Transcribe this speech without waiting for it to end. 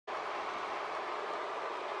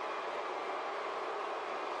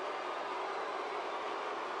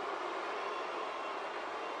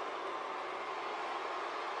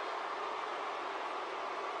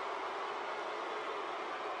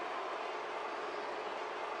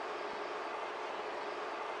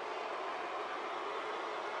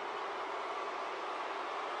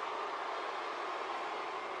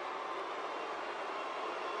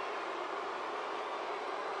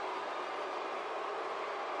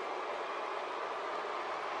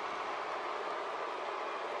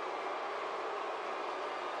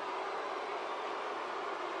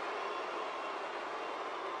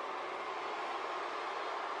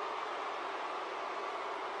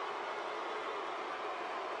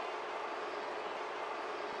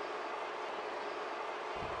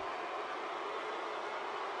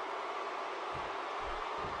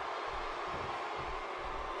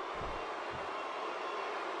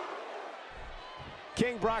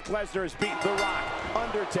King Brock Lesnar has beat The Rock,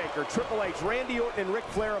 Undertaker, Triple H, Randy Orton, and Ric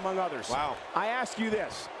Flair, among others. Wow. I ask you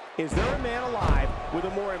this. Is there a man alive with a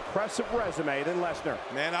more impressive resume than Lesnar?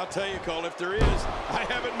 Man, I'll tell you, Cole, if there is, I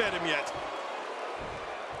haven't met him yet.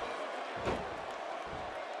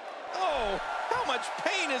 Oh, how much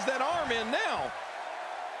pain is that arm in now?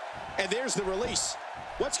 And there's the release.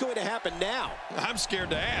 What's going to happen now? I'm scared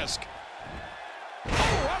to ask.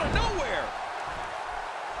 Oh, out of nowhere!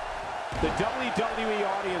 The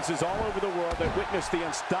WWE audiences all over the world that witness the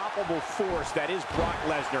unstoppable force that is Brock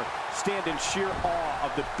Lesnar stand in sheer awe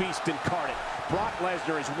of the beast incarnate. Brock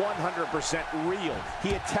Lesnar is 100% real.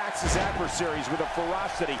 He attacks his adversaries with a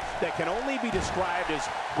ferocity that can only be described as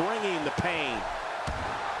bringing the pain.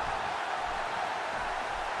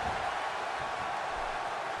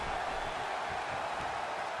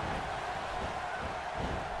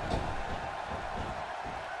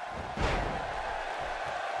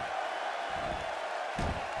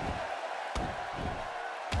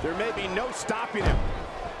 There may be no stopping him.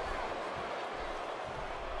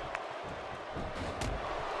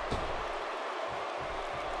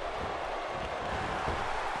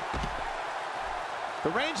 The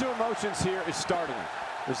range of emotions here is startling.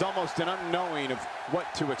 There's almost an unknowing of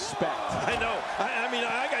what to expect. I know. I mean,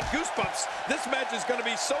 I got goosebumps. This match is going to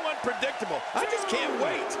be so unpredictable. I just can't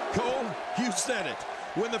wait. Cole, you said it.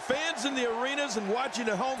 When the fans in the arenas and watching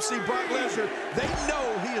at home see Brock Lesnar, they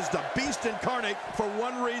know he is the beast incarnate for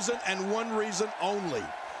one reason and one reason only.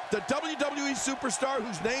 The WWE superstar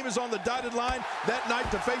whose name is on the dotted line that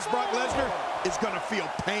night to face Brock Lesnar is going to feel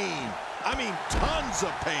pain. I mean, tons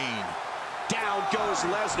of pain. Down goes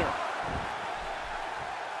Lesnar.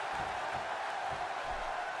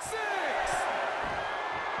 6.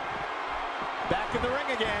 Back in the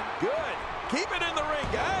ring again. Good. Keep it in the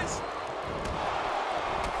ring, guys.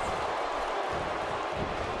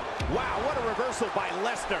 Wow, what a reversal by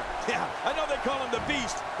Lesnar. Yeah, I know they call him the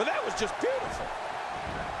Beast, but that was just beautiful.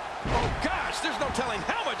 Oh, gosh, there's no telling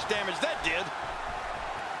how much damage that did.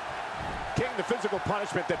 King, the physical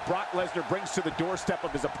punishment that Brock Lesnar brings to the doorstep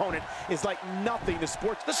of his opponent is like nothing the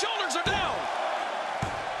sports. The shoulders are down.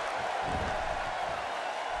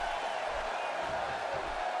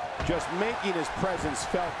 Just making his presence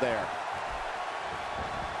felt there.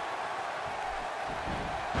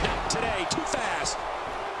 Not today, too fast.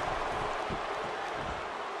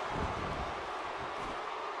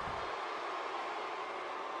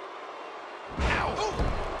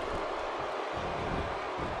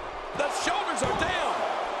 Shoulders are down.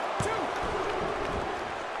 2.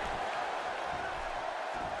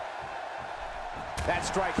 That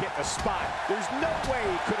strike hit the spot. There's no way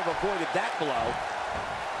he could have avoided that blow.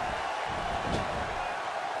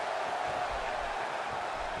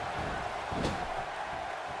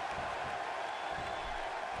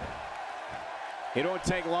 It won't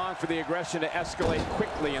take long for the aggression to escalate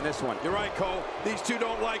quickly in this one. You're right, Cole. These two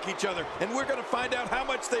don't like each other, and we're going to find out how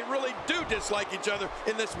much they really do dislike each other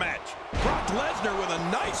in this match. Brock Lesnar with a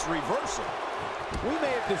nice reversal. We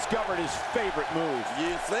may have discovered his favorite move.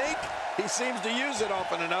 You think? He seems to use it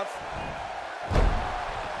often enough.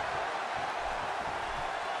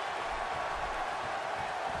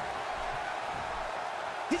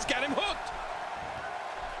 He's got him hooked.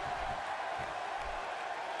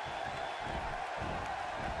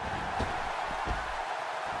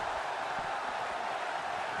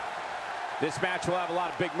 This match will have a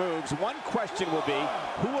lot of big moves. One question will be,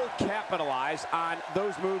 who will capitalize on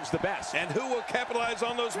those moves the best? And who will capitalize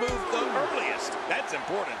on those moves the earliest? That's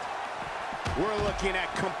important. We're looking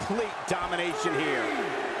at complete domination here.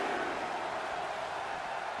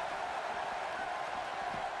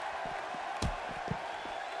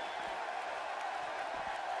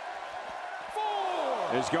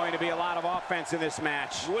 There's going to be a lot of offense in this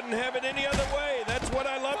match. Wouldn't have it any other way. That's what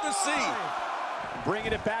I love to see.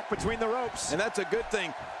 Bringing it back between the ropes. And that's a good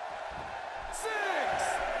thing. 6.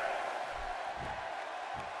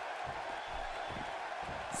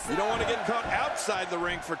 You don't want to get caught outside the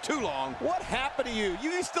ring for too long. What happened to you?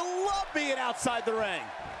 You used to love being outside the ring.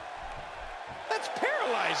 That's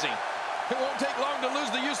paralyzing. It won't take long to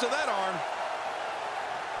lose the use of that arm.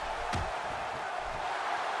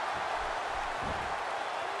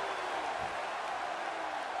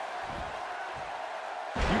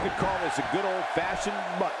 You could call this a good old-fashioned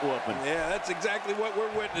butt whooping. Yeah, that's exactly what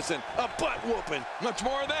we're witnessing. A butt whooping. Much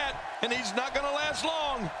more of that, and he's not going to last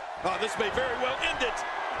long. Oh, this may very well end it.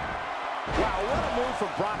 Wow, what a move from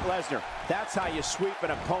Brock Lesnar. That's how you sweep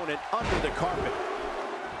an opponent under the carpet.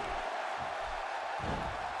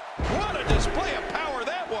 What a display of power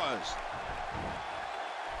that was.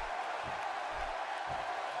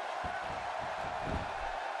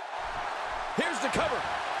 Here's the cover.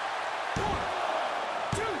 1,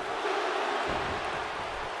 2.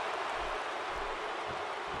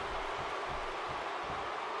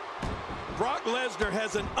 Brock Lesnar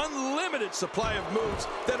has an unlimited supply of moves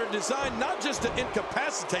that are designed not just to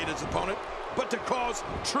incapacitate his opponent, but to cause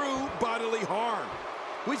true bodily harm.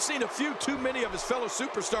 We've seen a few too many of his fellow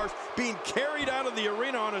superstars being carried out of the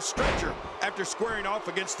arena on a stretcher after squaring off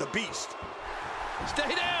against the Beast.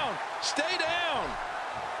 Stay down! Stay down!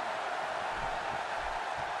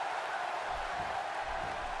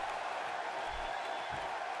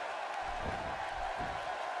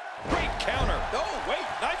 Great counter. Oh, wait,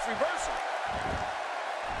 nice reversal.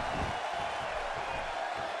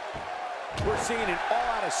 We're seeing an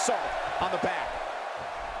all-out assault on the back.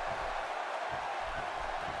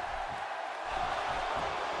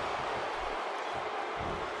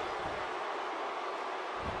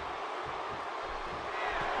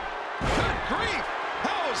 Good grief!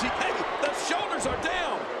 How is he? Hey, the shoulders are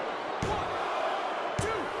down. 1, 2.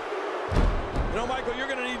 You know, Michael, you're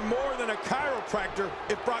going to need more than a chiropractor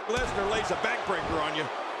if Brock Lesnar lays a backbreaker on you.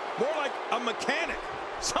 More like a mechanic.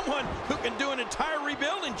 Someone who can do an entire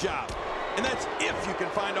rebuilding job. And that's if you can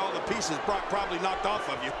find all the pieces Brock probably knocked off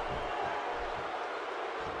of you.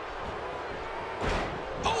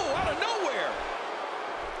 Oh, out of nowhere!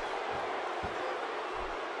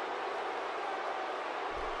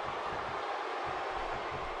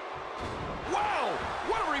 Wow,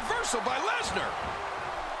 what a reversal by Lesnar!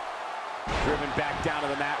 Driven back down to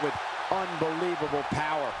the mat with unbelievable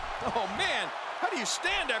power. Oh, man, how do you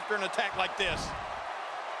stand after an attack like this?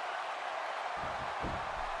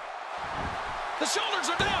 The shoulders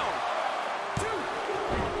are down. 2.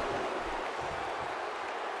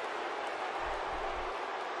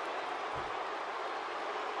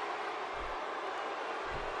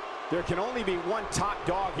 There can only be one top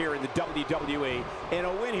dog here in the WWE, and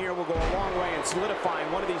a win here will go a long way in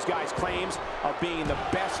solidifying one of these guys' claims of being the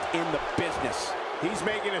best in the business. He's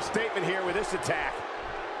making a statement here with this attack.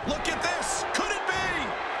 Look at this. Could it be?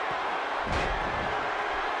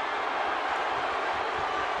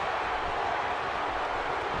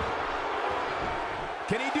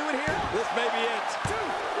 Can he do it here? This may be it. 2.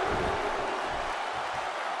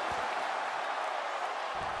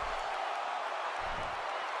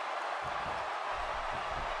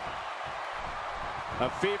 A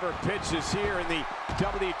fever pitch is here in the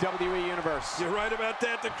WWE Universe. You're right about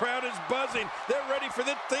that. The crowd is buzzing. They're ready for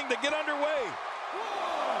this thing to get underway.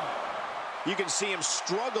 You can see him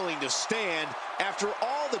struggling to stand after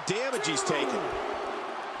all the damage he's taken.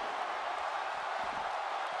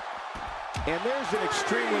 And there's an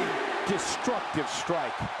extremely destructive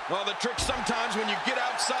strike. Well, the trick sometimes when you get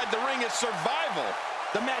outside the ring is survival.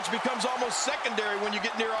 The match becomes almost secondary when you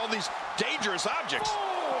get near all these dangerous objects. 4,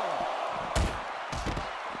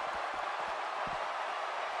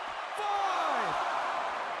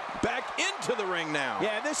 5. Back into the ring now.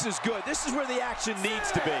 Yeah, this is good. This is where the action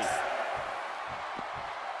needs to be. 7.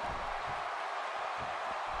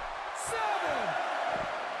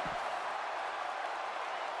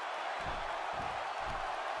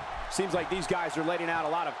 Seems like these guys are letting out a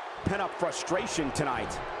lot of pent-up frustration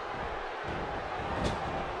tonight.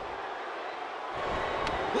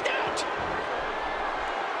 Look out!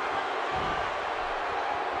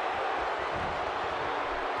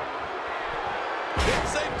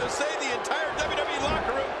 It's safe to say the entire WWE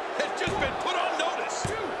locker room has just been put on notice.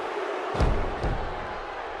 2.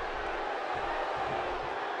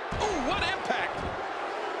 Oh, what impact!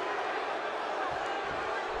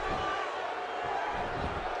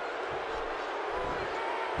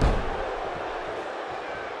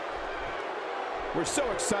 We're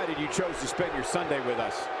so excited you chose to spend your Sunday with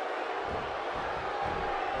us.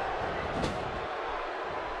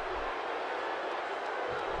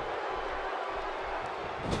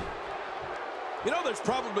 You know, there's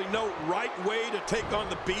probably no right way to take on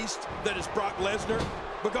the Beast that is Brock Lesnar,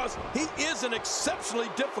 because he is an exceptionally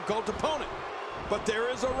difficult opponent. But there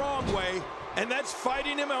is a wrong way, and that's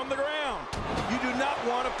fighting him on the ground. You do not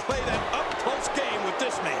want to play that up-close game with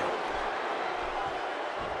this man.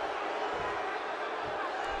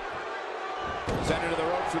 Sent into the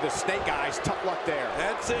ropes with the snake eyes. Tough luck there.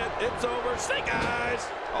 That's it. It's over. Snake eyes.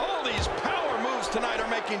 All these power moves tonight are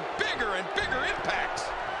making bigger and bigger impacts.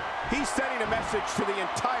 He's sending a message to the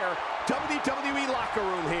entire WWE locker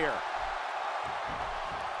room here.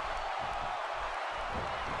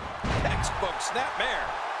 Textbook snapmare.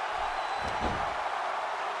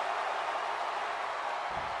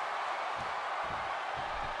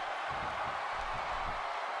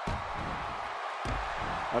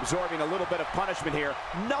 Absorbing a little bit of punishment here.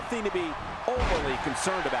 Nothing to be overly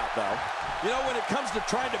concerned about, though. You know, when it comes to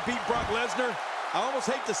trying to beat Brock Lesnar, I almost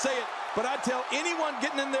hate to say it, but I tell anyone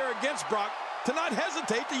getting in there against Brock to not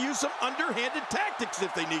hesitate to use some underhanded tactics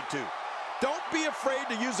if they need to. Don't be afraid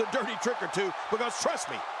to use a dirty trick or two, because trust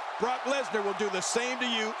me, Brock Lesnar will do the same to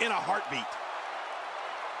you in a heartbeat.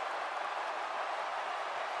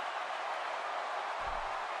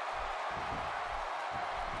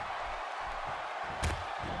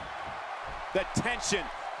 The tension,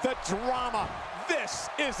 the drama. This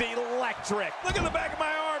is electric. Look at the back of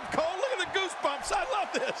my arm, Cole. Look at the goosebumps. I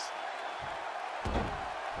love this.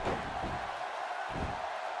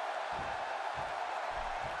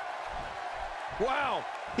 Wow,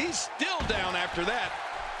 he's still down after that.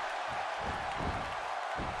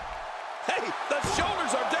 Hey, the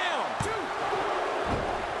shoulders are down.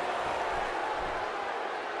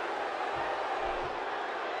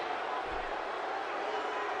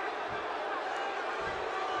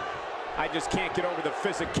 I just can't get over the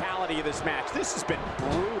physicality of this match. This has been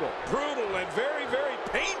brutal. Brutal and very, very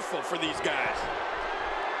painful for these guys.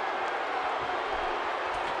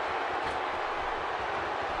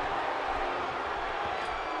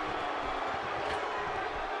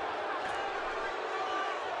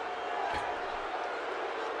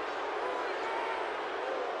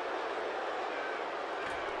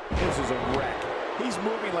 This is a wreck. He's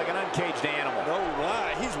moving like an uncaged animal. No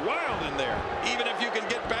lie, he's wild in there. Even if you can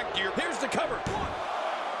get back to your... Here's the cover. 1,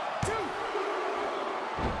 2.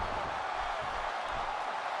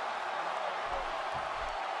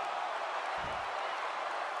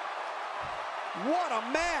 What a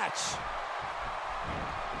match!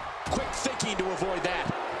 Quick thinking to avoid that.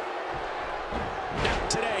 Not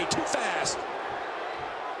today, too fast.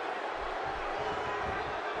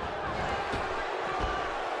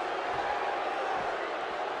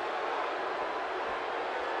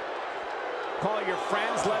 Call your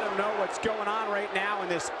friends, let them know what's going on right now in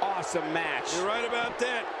this awesome match. You're right about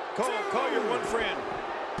that. Call your one friend.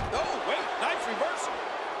 Oh, wait, nice reversal.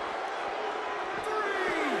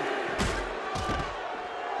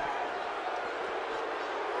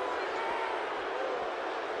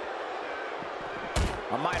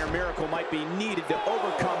 3. A minor miracle might be needed to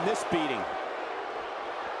overcome this beating.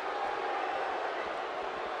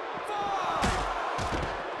 5.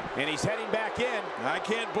 And he's heading back in. I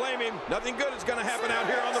can't blame him. Nothing good is going to happen out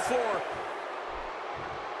here on the floor.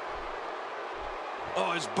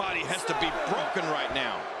 Oh, his body has to be broken right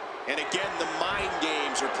now. And again, the mind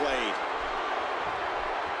games are played.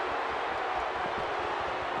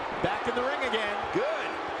 Back in the ring again. Good.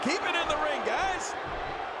 Keep it in the ring, guys.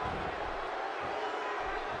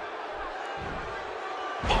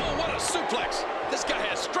 Oh, what a suplex. This guy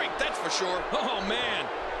has strength, that's for sure. Oh, man.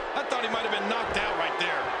 I thought he might have been knocked out right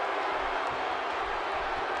there.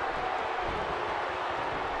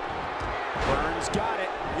 Burns got it.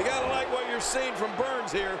 You gotta like what you're seeing from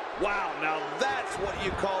Burns here. Wow, now that's what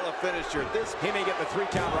you call a finisher. This He may get the 3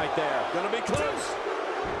 count right there. Gonna be close.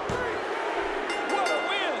 3. What a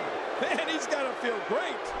win. Man, he's gotta feel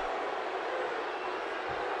great.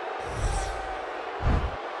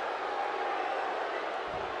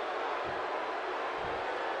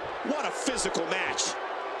 What a physical match.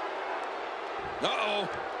 Uh-oh.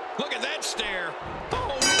 Look at that stare.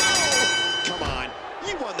 Oh, no. Come on,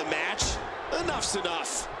 you won the match. Enough's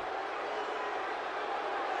enough.